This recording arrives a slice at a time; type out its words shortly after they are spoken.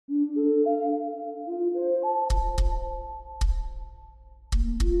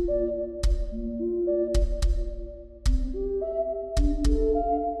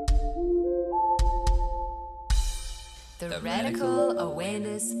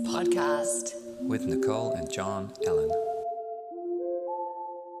Awareness Podcast with Nicole and John Allen.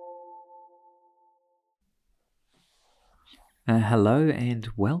 Hello and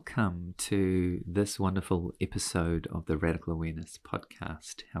welcome to this wonderful episode of the Radical Awareness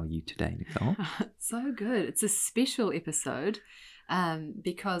Podcast. How are you today, Nicole? So good. It's a special episode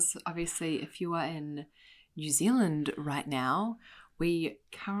because obviously if you are in New Zealand right now, we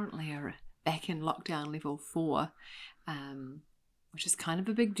currently are back in lockdown level 4, which is kind of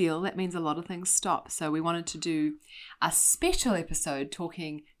a big deal. That means a lot of things stop. So we wanted to do a special episode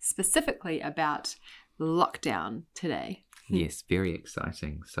talking specifically about lockdown today. Yes, very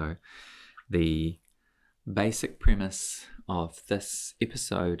exciting. So the basic premise of this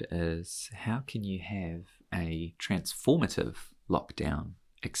episode is how can you have a transformative lockdown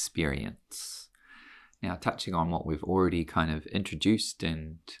experience? Now, touching on what we've already kind of introduced,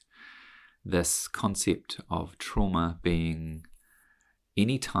 and this concept of trauma being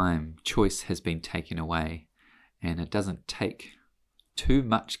any time choice has been taken away, and it doesn't take too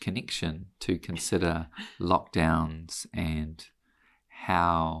much connection to consider lockdowns and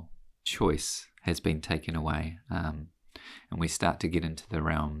how choice has been taken away. And we start to get into the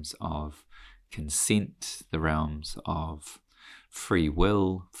realms of consent, the realms of free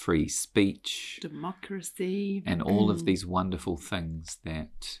will, free speech, democracy, and all of these wonderful things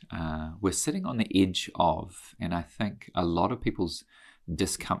that we're sitting on the edge of. And I think a lot of people's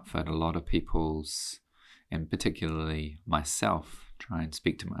discomfort, a lot of people's, and particularly myself, try and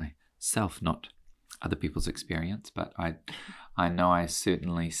speak to myself, not other people's experience, but I know I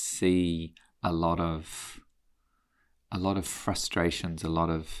certainly see a lot of frustrations, a lot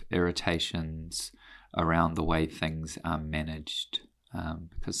of irritations around the way things are managed,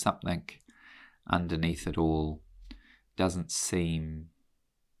 because something underneath it all doesn't seem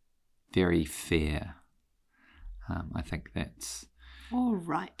very fair. I think that's all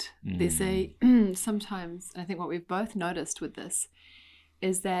right. There's sometimes, I think what we've both noticed with this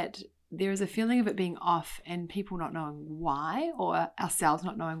is that there is a feeling of it being off and people not knowing why, or ourselves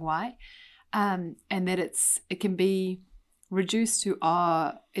not knowing why, and that it can be reduced to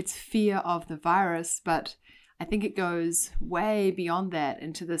it's fear of the virus, but I think it goes way beyond that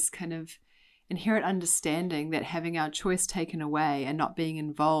into this kind of inherent understanding that having our choice taken away and not being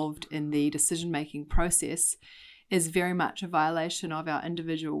involved in the decision-making process is very much a violation of our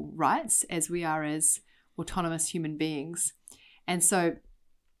individual rights as we are as autonomous human beings. And so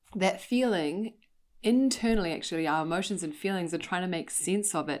that feeling internally, actually, our emotions and feelings are trying to make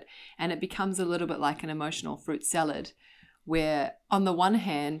sense of it, and it becomes a little bit like an emotional fruit salad, where on the one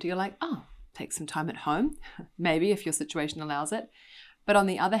hand, you're like, oh, take some time at home, maybe if your situation allows it. But on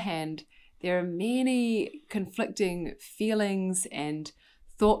the other hand, there are many conflicting feelings and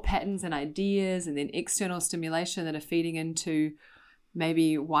thought patterns and ideas, and then external stimulation that are feeding into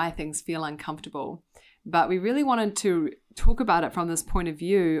maybe why things feel uncomfortable. But we really wanted to talk about it from this point of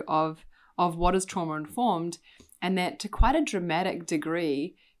view of what is trauma informed, and that to quite a dramatic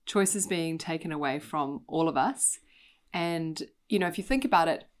degree, choice is being taken away from all of us. And, if you think about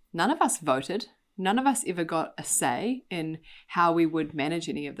it, none of us voted. None of us ever got a say in how we would manage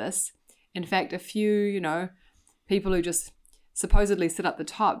any of this. In fact, a few, people who just supposedly sit at the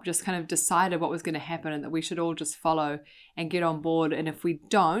top just kind of decided what was going to happen and that we should all just follow and get on board. And if we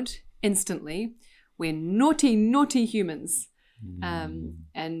don't, instantly, we're naughty, naughty humans,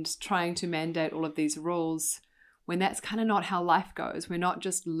 and trying to mandate all of these rules when that's kind of not how life goes. We're not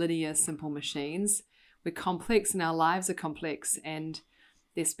just linear, simple machines. We're complex and our lives are complex, and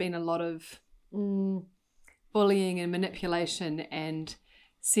there's been a lot of bullying and manipulation and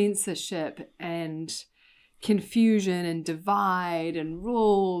censorship and confusion and divide and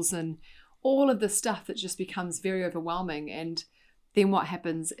rules and all of the stuff that just becomes very overwhelming. And then what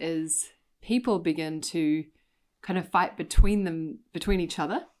happens is people begin to kind of fight between each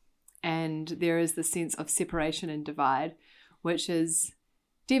other, and there is the sense of separation and divide, which is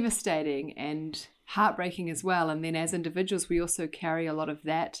devastating and heartbreaking as well. And then as individuals, we also carry a lot of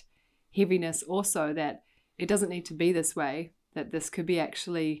that heaviness also, that it doesn't need to be this way, that this could be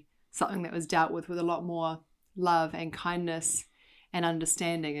actually something that was dealt with a lot more love and kindness and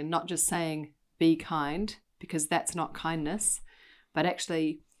understanding, and not just saying be kind, because that's not kindness, but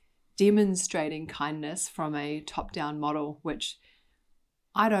actually demonstrating kindness from a top-down model, which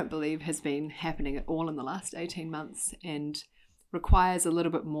I don't believe has been happening at all in the last 18 months and requires a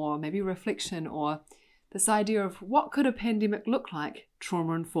little bit more maybe reflection, or this idea of what could a pandemic look like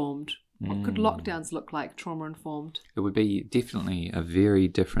trauma-informed? What could lockdowns look like trauma-informed? It would be definitely a very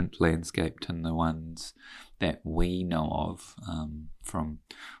different landscape than the ones that we know of from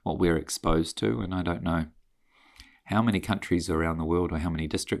what we're exposed to. And I don't know how many countries around the world, or how many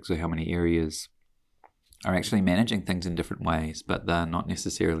districts, or how many areas are actually managing things in different ways, but they're not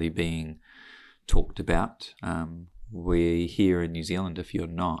necessarily being talked about. We here in New Zealand, if you're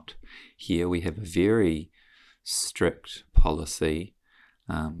not here, we have a very strict policy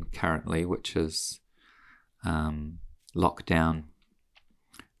currently, which is lock down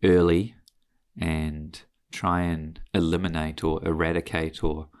early and try and eliminate or eradicate,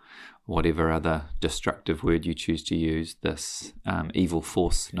 or whatever other destructive word you choose to use, this evil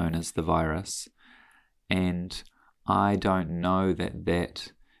force known as the virus. And I don't know that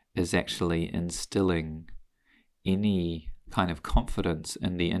that is actually instilling any kind of confidence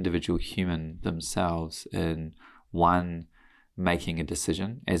in the individual human themselves, in one, making a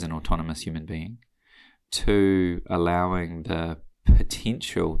decision as an autonomous human being, two, allowing the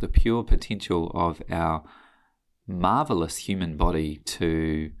potential, the pure potential of our marvelous human body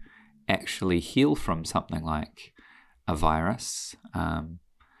to actually heal from something like a virus,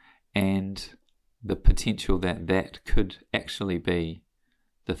 and the potential that that could actually be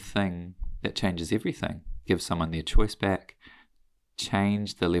the thing that changes everything, give someone their choice back,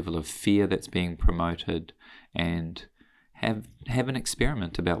 change the level of fear that's being promoted, and have an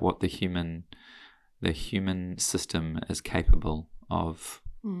experiment about what the human system is capable of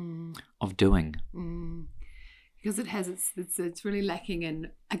doing. Because it's really lacking in,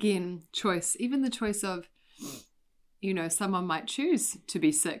 again, choice. Even the choice of, someone might choose to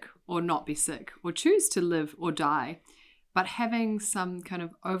be sick or not be sick, or choose to live or die, but having some kind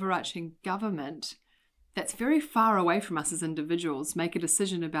of overarching government that's very far away from us as individuals make a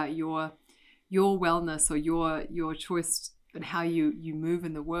decision about your wellness or your choice and how you move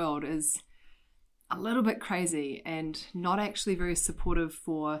in the world is a little bit crazy and not actually very supportive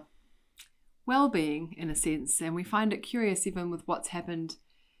for well-being, in a sense. And we find it curious, even with what's happened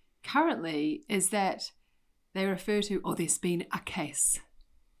currently, is that they refer to, there's been a case.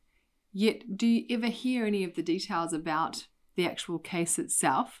 Yet, do you ever hear any of the details about the actual case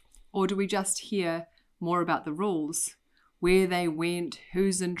itself? Or do we just hear more about the rules, where they went,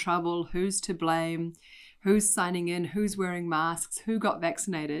 who's in trouble, who's to blame, who's signing in, who's wearing masks, who got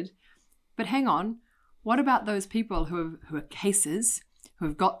vaccinated? But hang on, what about those people who are cases, who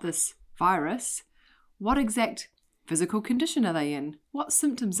have got this virus? What exact physical condition are they in? What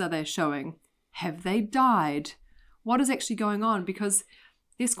symptoms are they showing? Have they died? What is actually going on? Because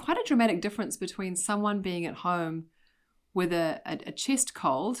there's quite a dramatic difference between someone being at home with a chest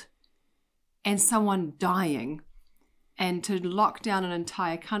cold and someone dying. And to lock down an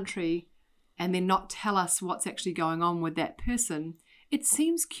entire country and then not tell us what's actually going on with that person, it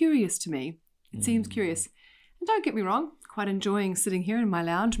seems curious to me. It seems curious. And don't get me wrong, quite enjoying sitting here in my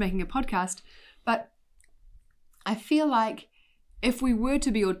lounge making a podcast, but I feel like if we were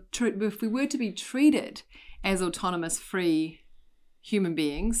to be treated as autonomous, free human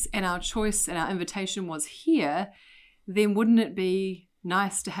beings, and our choice and our invitation was here, then wouldn't it be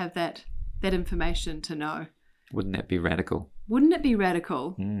nice to have that information to know? Wouldn't that be radical? Wouldn't it be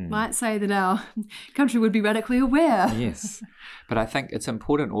radical? Might say that our country would be radically aware. Yes. But I think it's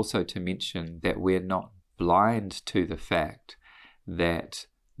important also to mention that we're not blind to the fact that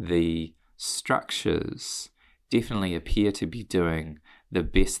the structures definitely appear to be doing the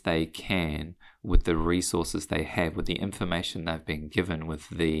best they can with the resources they have, with the information they've been given, with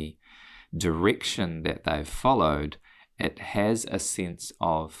the direction that they've followed. It has a sense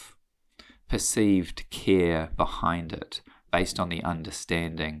of perceived care behind it, based on the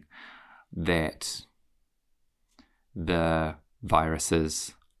understanding that the virus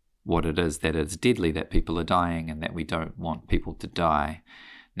is what it is, that it's deadly, that people are dying, and that we don't want people to die.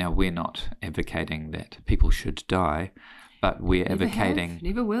 Now, we're not advocating that people should die, but we're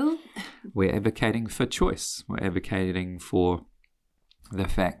never will. We're advocating for choice. We're advocating for the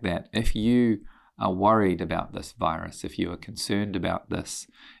fact that if you are worried about this virus, if you are concerned about this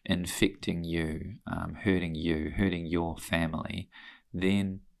infecting you, hurting your family,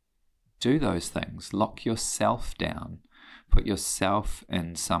 then do those things. Lock yourself down. Put yourself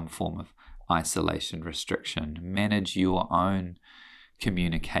in some form of isolation, restriction. Manage your own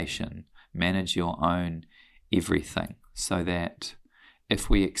communication. Manage your own everything, so that if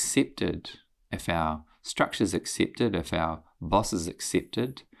our structures accepted, if our bosses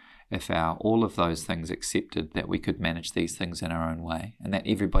accepted, if all of those things accepted, that we could manage these things in our own way, and that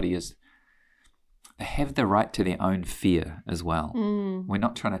everybody have the right to their own fear as well. We're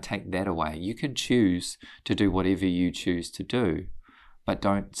not trying to take that away. You can choose to do whatever you choose to do, but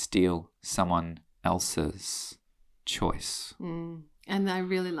don't steal someone else's choice. And I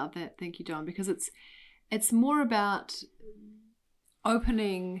really love that. Thank you, John, because it's more about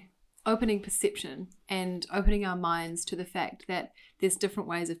opening opening perception and opening our minds to the fact that there's different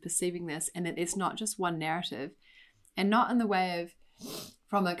ways of perceiving this, and that there's not just one narrative, and not in the way of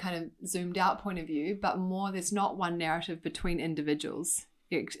from a kind of zoomed out point of view, but more there's not one narrative between individuals.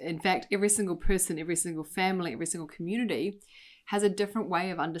 In fact, every single person, every single family, every single community has a different way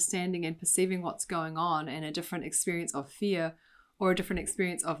of understanding and perceiving what's going on, and a different experience of fear or a different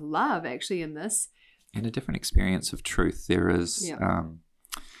experience of love actually in this. And a different experience of truth. There is,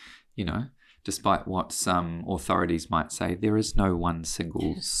 despite what some authorities might say, there is no one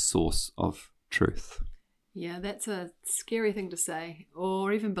single source of truth. Yeah, that's a scary thing to say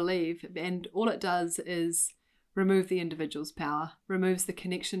or even believe. And all it does is remove the individual's power, removes the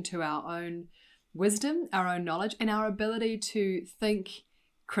connection to our own wisdom, our own knowledge, and our ability to think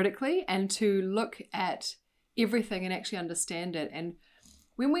critically and to look at everything and actually understand it. And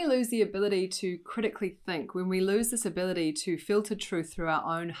when we lose the ability to critically think, when we lose this ability to filter truth through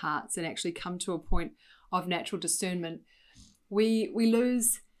our own hearts and actually come to a point of natural discernment, we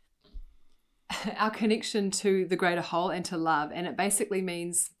lose our connection to the greater whole and to love. And it basically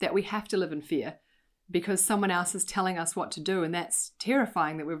means that we have to live in fear because someone else is telling us what to do. And that's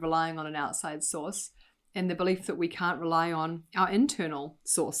terrifying, that we're relying on an outside source, and the belief that we can't rely on our internal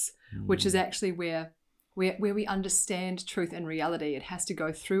source, which is actually where we understand truth and reality. It has to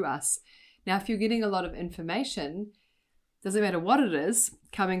go through us. Now, if you're getting a lot of information, doesn't matter what it is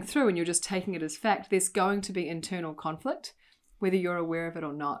coming through and you're just taking it as fact, there's going to be internal conflict, whether you're aware of it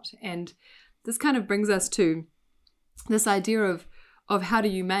or not. And this kind of brings us to this idea of how do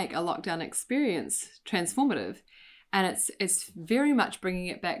you make a lockdown experience transformative? And it's very much bringing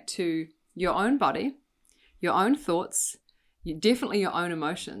it back to your own body, your own thoughts, definitely your own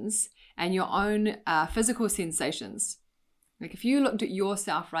emotions, and your own physical sensations. Like if you looked at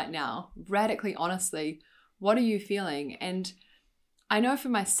yourself right now, radically honestly, what are you feeling? And I know for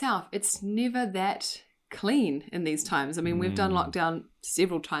myself, it's never that clean in these times. I mean, we've done lockdown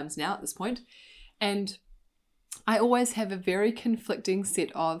several times now at this point, and I always have a very conflicting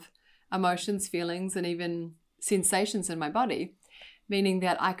set of emotions, feelings, and even sensations in my body, meaning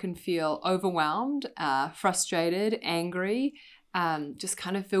that I can feel overwhelmed, frustrated, angry, just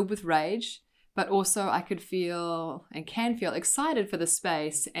kind of filled with rage, but also I could feel and can feel excited for the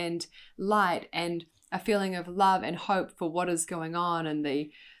space and light and a feeling of love and hope for what is going on and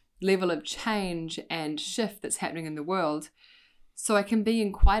the level of change and shift that's happening in the world. So I can be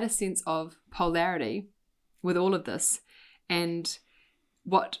in quite a sense of polarity with all of this. And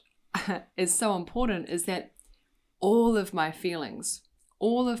what is so important is that all of my feelings,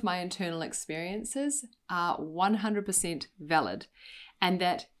 all of my internal experiences are 100% valid, and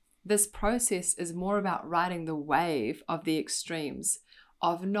that this process is more about riding the wave of the extremes,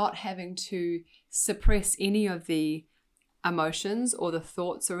 of not having to suppress any of the emotions or the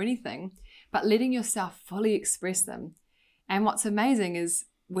thoughts or anything, but letting yourself fully express them. And what's amazing is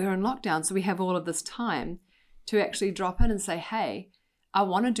we're in lockdown, so we have all of this time to actually drop in and say, hey, I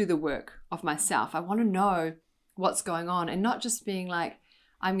want to do the work of myself. I want to know what's going on, and not just being like,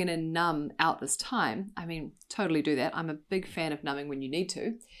 I'm going to numb out this time. I mean, totally do that. I'm a big fan of numbing when you need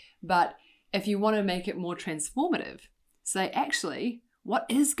to. But if you want to make it more transformative, say, actually, what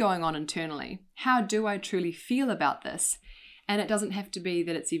is going on internally? How do I truly feel about this? And it doesn't have to be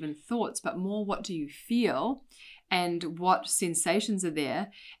that it's even thoughts, but more what do you feel and what sensations are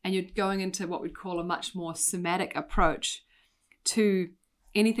there? And you're going into what we'd call a much more somatic approach to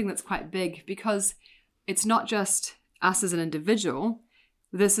anything that's quite big, because it's not just us as an individual.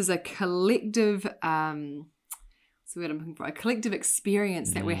 This is a collective, what's the word I'm looking for? A collective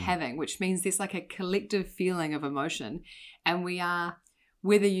experience that we're having, which means there's like a collective feeling of emotion. And we are,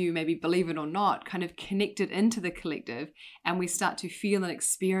 whether you maybe believe it or not, kind of connected into the collective, and we start to feel and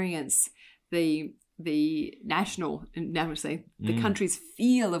experience the national, now I'm saying the country's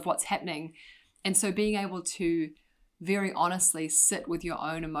feel of what's happening. And so being able to very honestly sit with your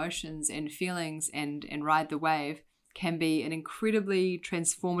own emotions and feelings and ride the wave can be an incredibly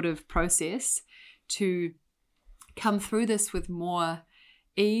transformative process to come through this with more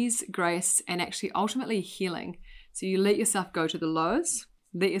ease, grace, and actually ultimately healing. So you let yourself go to the lows,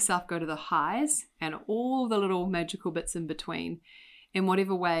 let yourself go to the highs, and all the little magical bits in between, in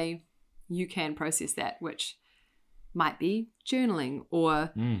whatever way you can process that, which might be journaling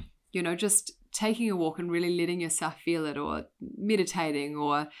or, just taking a walk and really letting yourself feel it, or meditating,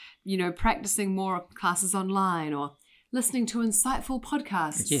 or, practicing more classes online, or listening to insightful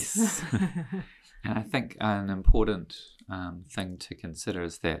podcasts. Yes. And I think an important thing to consider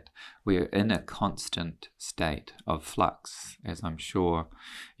is that we're in a constant state of flux, as I'm sure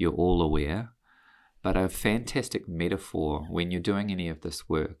you're all aware. But a fantastic metaphor when you're doing any of this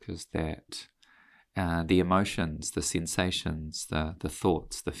work is that the emotions, the sensations, the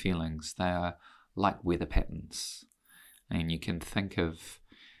thoughts, the feelings, they are like weather patterns. And you can think of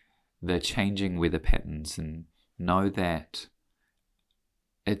the changing weather patterns and know that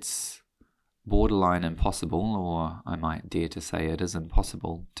it's borderline impossible, or I might dare to say it is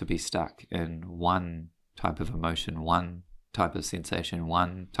impossible, to be stuck in one type of emotion, one type of sensation,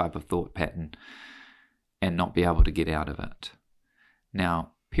 one type of thought pattern, and not be able to get out of it.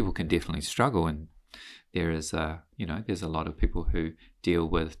 Now, people can definitely struggle, and there's a lot of people who deal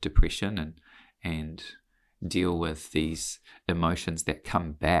with depression and deal with these emotions that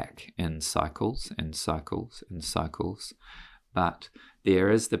come back in cycles and cycles and cycles. But there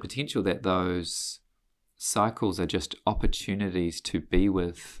is the potential that those cycles are just opportunities to be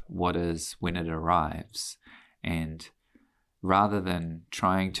with what is when it arrives. And rather than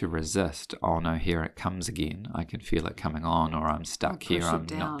trying to resist, oh no, here it comes again, I can feel it coming on, or I'm stuck here, I'm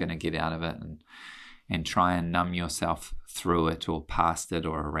not going to get out of it, and try and numb yourself through it or past it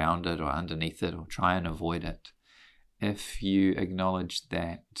or around it or underneath it or try and avoid it. If you acknowledge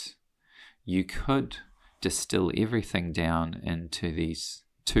that you could distill everything down into these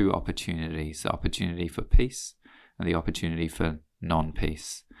two opportunities, the opportunity for peace and the opportunity for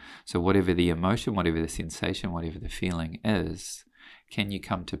non-peace. So whatever the emotion, whatever the sensation, whatever the feeling is, can you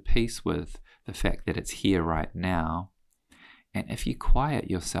come to peace with the fact that it's here right now? And if you quiet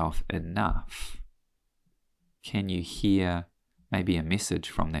yourself enough, can you hear maybe a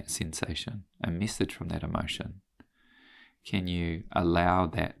message from that sensation, a message from that emotion? Can you allow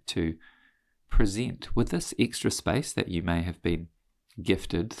that to present with this extra space that you may have been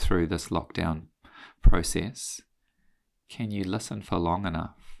gifted through this lockdown process? Can you listen for long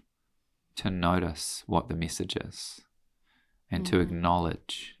enough to notice what the message is and to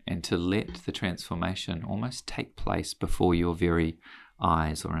acknowledge and to let the transformation almost take place before your very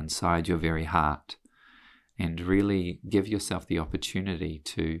eyes or inside your very heart, and really give yourself the opportunity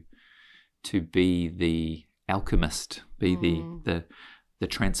to be the alchemist, be the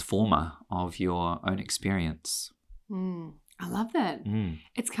transformer of your own experience. I love that.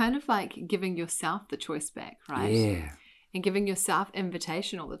 It's kind of like giving yourself the choice back, right? Yeah. And giving yourself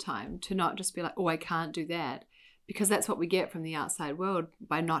invitation all the time to not just be like, oh, I can't do that. Because that's what we get from the outside world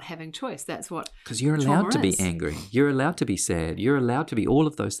by not having choice. That's what Because you're allowed to be angry. You're allowed to be sad. You're allowed to be all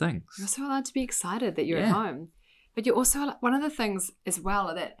of those things. You're also allowed to be excited that you're at home. But you're also, one of the things as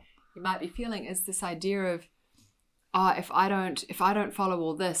well that you might be feeling is this idea of, if I don't follow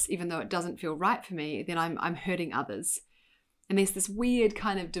all this, even though it doesn't feel right for me, then I'm hurting others. And there's this weird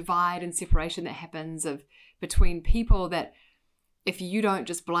kind of divide and separation that happens between people, that if you don't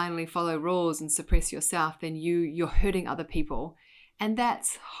just blindly follow rules and suppress yourself, then you're hurting other people. And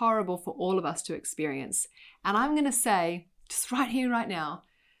that's horrible for all of us to experience. And I'm going to say, just right here, right now,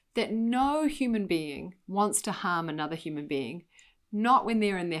 that no human being wants to harm another human being, not when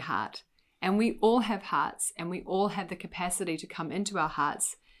they're in their heart. And we all have hearts, and we all have the capacity to come into our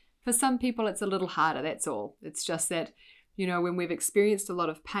hearts. For some people, it's a little harder, that's all. It's just that, when we've experienced a lot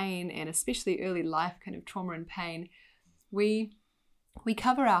of pain, and especially early life kind of trauma and pain, we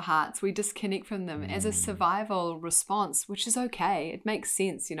cover our hearts, we disconnect from them as a survival response, which is okay. It makes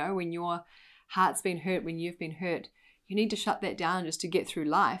sense, when your heart's been hurt, when you've been hurt, you need to shut that down just to get through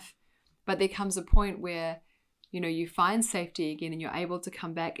life. But there comes a point where, you find safety again and you're able to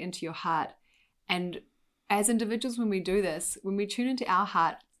come back into your heart. And as individuals, when we do this, when we tune into our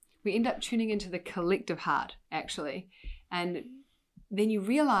heart, we end up tuning into the collective heart, actually. And then you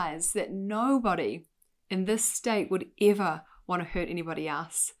realize that nobody in this state would ever want to hurt anybody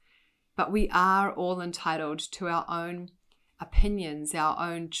else. But we are all entitled to our own opinions, our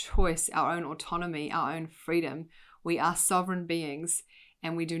own choice, our own autonomy, our own freedom. We are sovereign beings,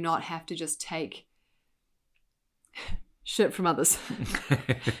 and we do not have to just take shit from others.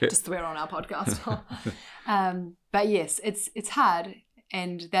 Just the way we're on our podcast. But yes, it's hard,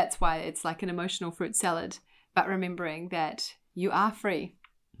 and that's why it's like an emotional fruit salad. But remembering that you are free.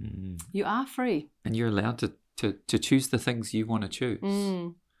 You are free. And you're allowed to choose the things you want to choose.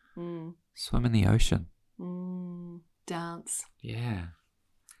 Swim in the ocean. Dance. Yeah.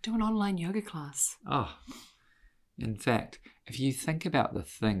 Do an online yoga class. Oh, in fact, if you think about the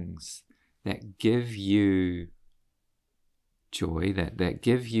things that give you joy, that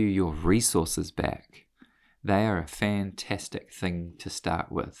give you your resources back, they are a fantastic thing to start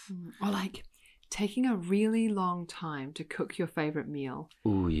with. Or like taking a really long time to cook your favorite meal.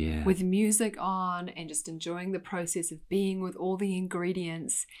 Oh, yeah. With music on and just enjoying the process of being with all the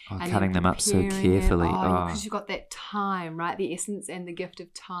ingredients. And cutting them up so carefully. Because you've got that time, right? The essence and the gift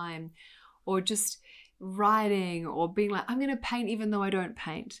of time. Or just writing or being like, I'm going to paint even though I don't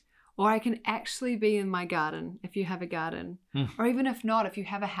paint. Or I can actually be in my garden if you have a garden. Or even if not, if you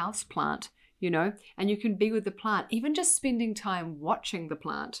have a house plant, and you can be with the plant, even just spending time watching the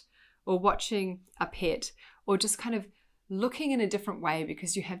plant or watching a pet or just kind of looking in a different way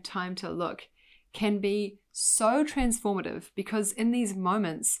because you have time to look can be so transformative, because in these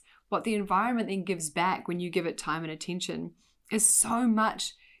moments, what the environment then gives back when you give it time and attention is so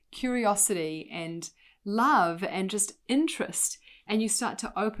much curiosity and love and just interest. And you start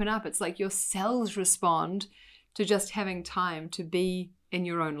to open up. It's like your cells respond to just having time to be in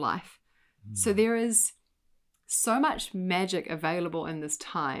your own life. So there is so much magic available in this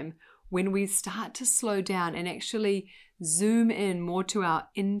time when we start to slow down and actually zoom in more to our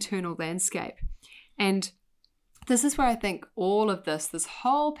internal landscape. And this is where I think all of this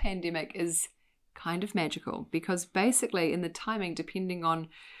whole pandemic is kind of magical, because basically in the timing, depending on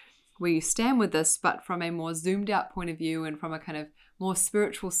where you stand with this, but from a more zoomed out point of view and from a kind of more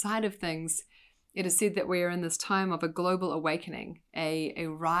spiritual side of things, it is said that we are in this time of a global awakening, a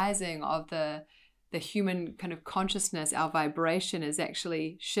rising of the human kind of consciousness. Our vibration is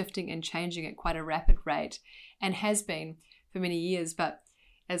actually shifting and changing at quite a rapid rate, and has been for many years. But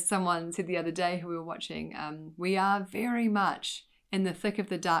as someone said the other day who we were watching, we are very much in the thick of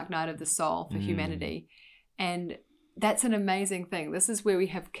the dark night of the soul for humanity. And that's an amazing thing. This is where we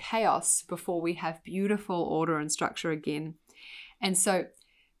have chaos before we have beautiful order and structure again. And so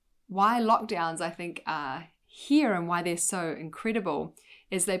why lockdowns, I think, are here and why they're so incredible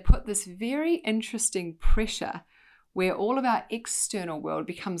is they put this very interesting pressure where all of our external world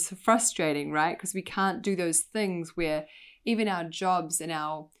becomes frustrating, right? Because we can't do those things where even our jobs and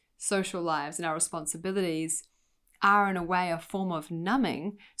our social lives and our responsibilities are in a way a form of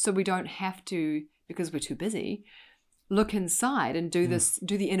numbing, so we don't have to, because we're too busy, look inside and do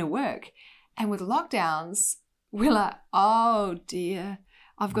the inner work. And with lockdowns, we're like, oh dear,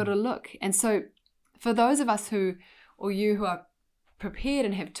 I've got to look. And so for those of us who are prepared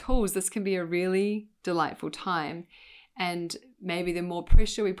and have tools, this can be a really delightful time. And maybe the more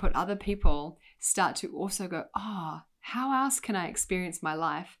pressure we put other people start to also go, oh, how else can I experience my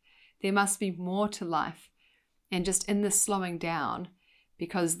life? There must be more to life. And just in this slowing down,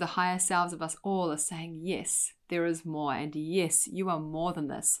 because the higher selves of us all are saying, yes, there is more. And yes, you are more than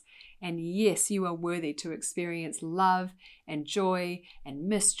this. And yes, you are worthy to experience love and joy and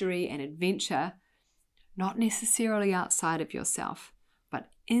mystery and adventure, not necessarily outside of yourself, but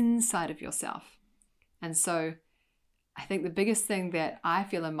inside of yourself. And so I think the biggest thing that I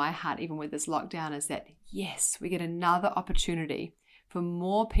feel in my heart, even with this lockdown, is that yes, we get another opportunity for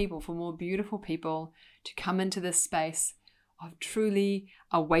more people, for more beautiful people to come into this space of truly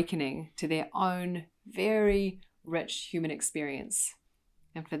awakening to their own very rich human experience.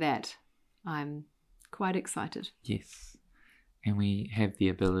 And for that, I'm quite excited. Yes. And we have the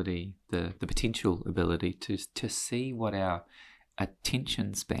ability, the potential ability to see what our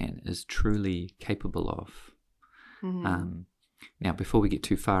attention span is truly capable of. Now, before we get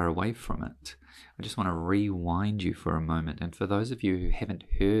too far away from it, I just want to rewind you for a moment. And for those of you who haven't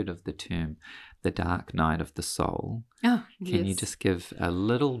heard of the term, the dark night of the soul, can you just give a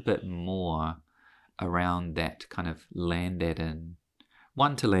little bit more around that, kind of land that in,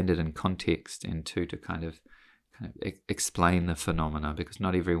 one, to land it in context, and two, to kind of explain the phenomena, because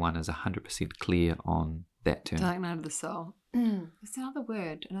not everyone is 100% clear on that term. Dark night of the soul. It's another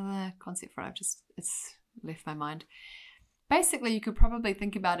word, another concept for it. It's left my mind. Basically, you could probably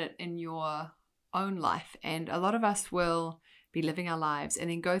think about it in your own life, and a lot of us will be living our lives and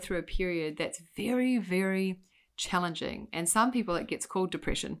then go through a period that's very, very challenging. And some people, it gets called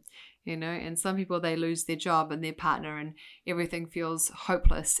depression, and some people, they lose their job and their partner and everything feels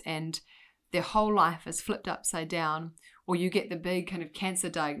hopeless and their whole life is flipped upside down. Or you get the big kind of cancer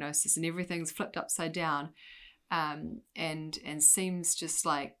diagnosis and everything's flipped upside down, and seems just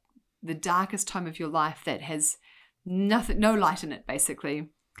like the darkest time of your life that has no light in it, basically.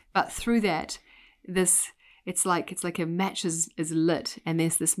 But through that, it's like a match is lit, and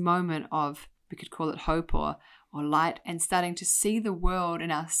there's this moment of, we could call it hope or light, and starting to see the world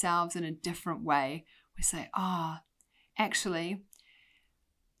and ourselves in a different way. We say, actually,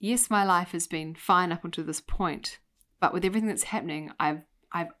 yes, my life has been fine up until this point, but with everything that's happening, I've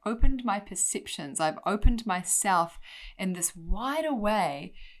opened my perceptions, I've opened myself in this wider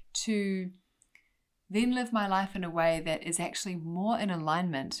way to then live my life in a way that is actually more in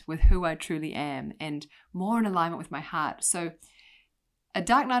alignment with who I truly am and more in alignment with my heart. So a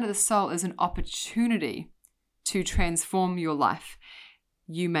dark night of the soul is an opportunity to transform your life.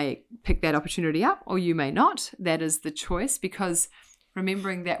 You may pick that opportunity up or you may not. That is the choice, because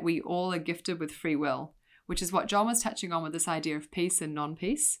remembering that we all are gifted with free will, which is what John was touching on with this idea of peace and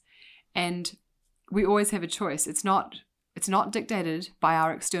non-peace. And we always have a choice. It's not dictated by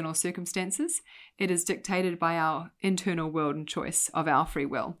our external circumstances. It is dictated by our internal world and choice of our free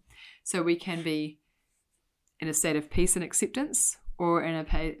will. So we can be in a state of peace and acceptance, or in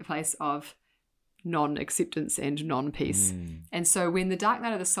a place of non-acceptance and non-peace. And so when the dark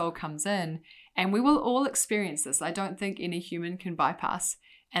night of the soul comes in, and we will all experience this, I don't think any human can bypass,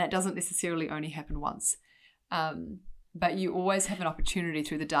 and it doesn't necessarily only happen once. But you always have an opportunity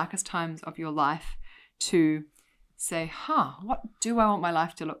through the darkest times of your life to say, what do I want my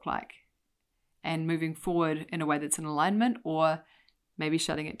life to look like? And moving forward in a way that's in alignment, or maybe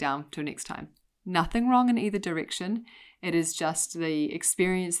shutting it down till next time. Nothing wrong in either direction. It is just the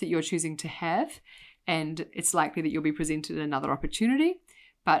experience that you're choosing to have, and it's likely that you'll be presented another opportunity.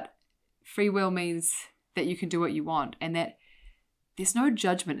 But free will means that you can do what you want, and that there's no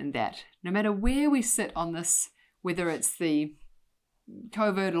judgment in that. No matter where we sit on this, whether it's the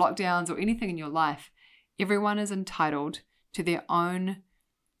COVID lockdowns or anything in your life, everyone is entitled to their own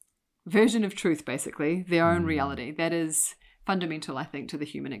version of truth, basically, their own reality. That is fundamental, I think, to the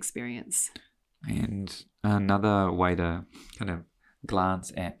human experience. And another way to kind of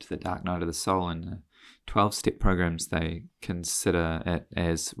glance at the dark night of the soul, in the 12-step programs, they consider it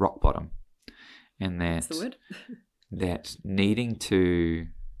as rock bottom. And That's the word. that needing to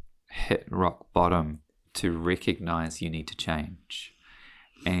hit rock bottom to recognize you need to change.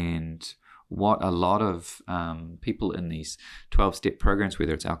 And what a lot of people in these 12-step programs,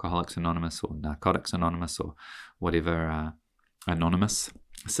 whether it's Alcoholics Anonymous or Narcotics Anonymous or whatever anonymous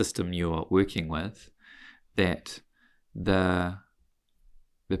system you're working with, that the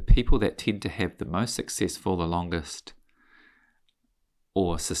people that tend to have the most successful, the longest,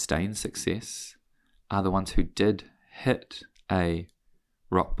 or sustained success are the ones who did hit a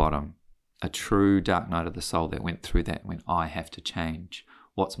rock bottom, a true dark night of the soul, that went through that and went, I have to change.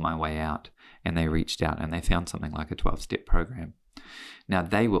 What's my way out? And they reached out and they found something like a 12-step program. Now,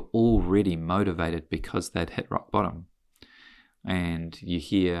 they were already motivated because they'd hit rock bottom. And you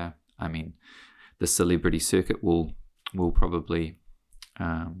hear, the celebrity circuit will probably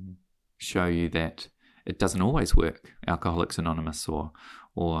show you that it doesn't always work. Alcoholics Anonymous or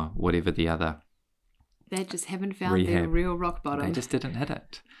whatever the other. They just haven't found rehab. their real rock bottom. They just didn't hit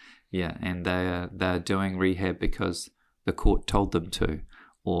it. Yeah, and they're doing rehab because the court told them to,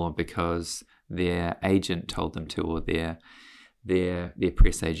 or because their agent told them to, or their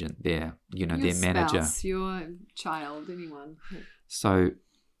press agent, their manager, your child, anyone. So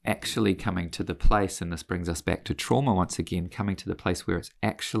actually coming to the place, and this brings us back to trauma once again, coming to the place where it's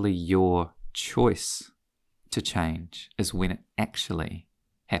actually your choice to change is when it actually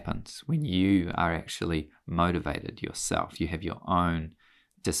happens, when you are actually motivated yourself. You have your own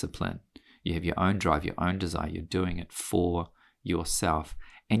discipline, you have your own drive, your own desire, you're doing it for yourself,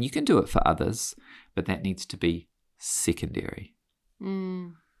 and you can do it for others, but that needs to be secondary.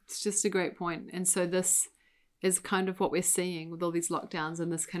 It's just a great point. And so this is kind of what we're seeing with all these lockdowns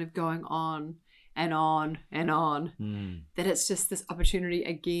and this kind of going on and on and on, that it's just this opportunity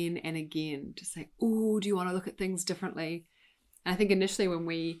again and again to say, do you want to look at things differently? And I think initially when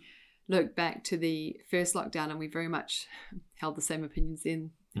we look back to the first lockdown, and we very much held the same opinions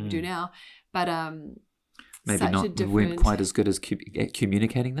then we do now, but maybe such not, a different... we weren't quite as good as at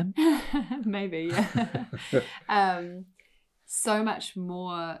communicating them. Maybe, yeah. So much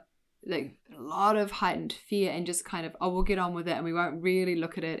more, like a lot of heightened fear, and just kind of, we'll get on with it and we won't really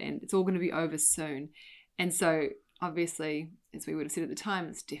look at it and it's all going to be over soon. And so obviously, as we would have said at the time,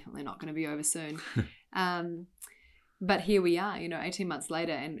 it's definitely not going to be over soon. But here we are, 18 months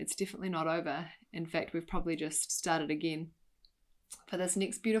later, and it's definitely not over. In fact, we've probably just started again for this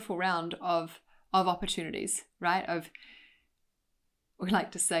next beautiful round of opportunities, right? We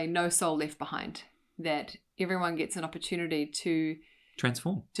like to say no soul left behind, that everyone gets an opportunity to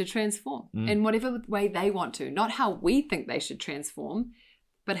transform in whatever way they want to, not how we think they should transform,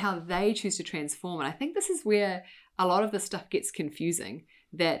 but how they choose to transform. And I think this is where a lot of this stuff gets confusing,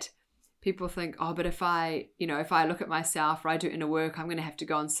 that people think, but if I look at myself, or I do inner work, I'm going to have to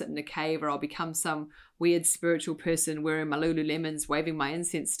go and sit in a cave, or I'll become some weird spiritual person wearing my Lululemons, waving my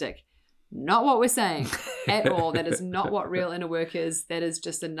incense stick. Not what we're saying at all. That is not what real inner work is. That is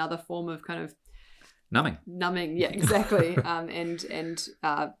just another form of kind of numbing. Yeah, exactly. and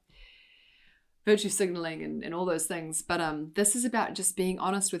virtue signaling and all those things. But this is about just being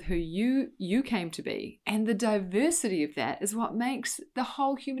honest with who you came to be. And the diversity of that is what makes the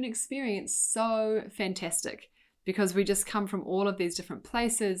whole human experience so fantastic, because we just come from all of these different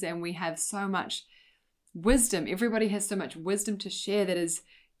places and we have so much wisdom. Everybody has so much wisdom to share that is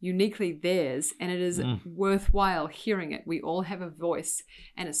uniquely theirs, and it is worthwhile hearing it. We all have a voice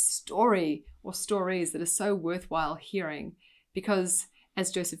and a story or stories that are so worthwhile hearing because,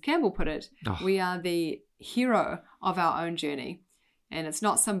 as Joseph Campbell put it, we are the hero of our own journey. And it's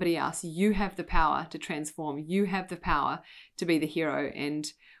not somebody else. You have the power to transform. You have the power to be the hero. And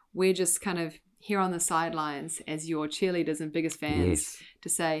we're just kind of here on the sidelines as your cheerleaders and biggest fans to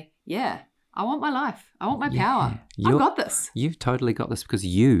say, yeah, I want my life. I want my power. I've got this. You've totally got this because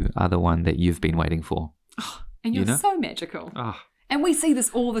you are the one that you've been waiting for. Oh, and you're so magical. And we see this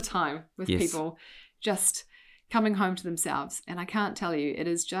all the time with people just coming home to themselves. And I can't tell you, it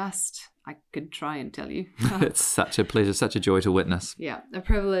is just, I could try and tell you. It's such a pleasure, such a joy to witness. Yeah, a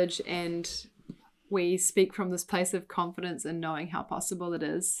privilege. And we speak from this place of confidence and knowing how possible it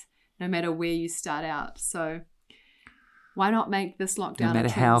is, no matter where you start out. So why not make this lockdown a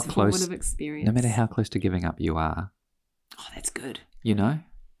transformative experience? No matter how close to giving up you are. Oh, that's good. You know,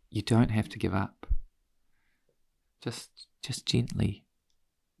 you don't have to give up. Just gently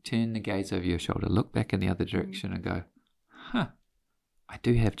turn the gaze over your shoulder, look back in the other direction and go, I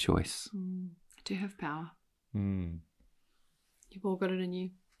do have choice. I do have power. You've all got it in you.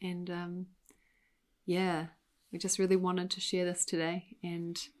 And we just really wanted to share this today.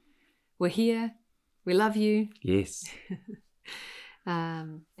 And we're here. We love you. Yes.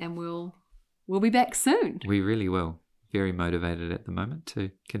 And we'll be back soon. We really will. Very motivated at the moment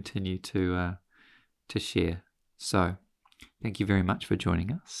to continue to share. So thank you very much for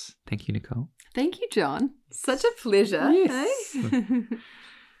joining us. Thank you, Nicole. Thank you, John. Such a pleasure. Yes. Hey?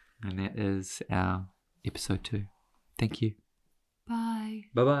 And that is our episode 2. Thank you. Bye.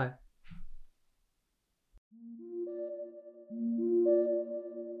 Bye-bye.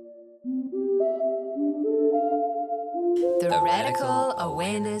 The Radical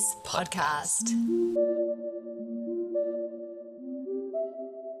Awareness Podcast.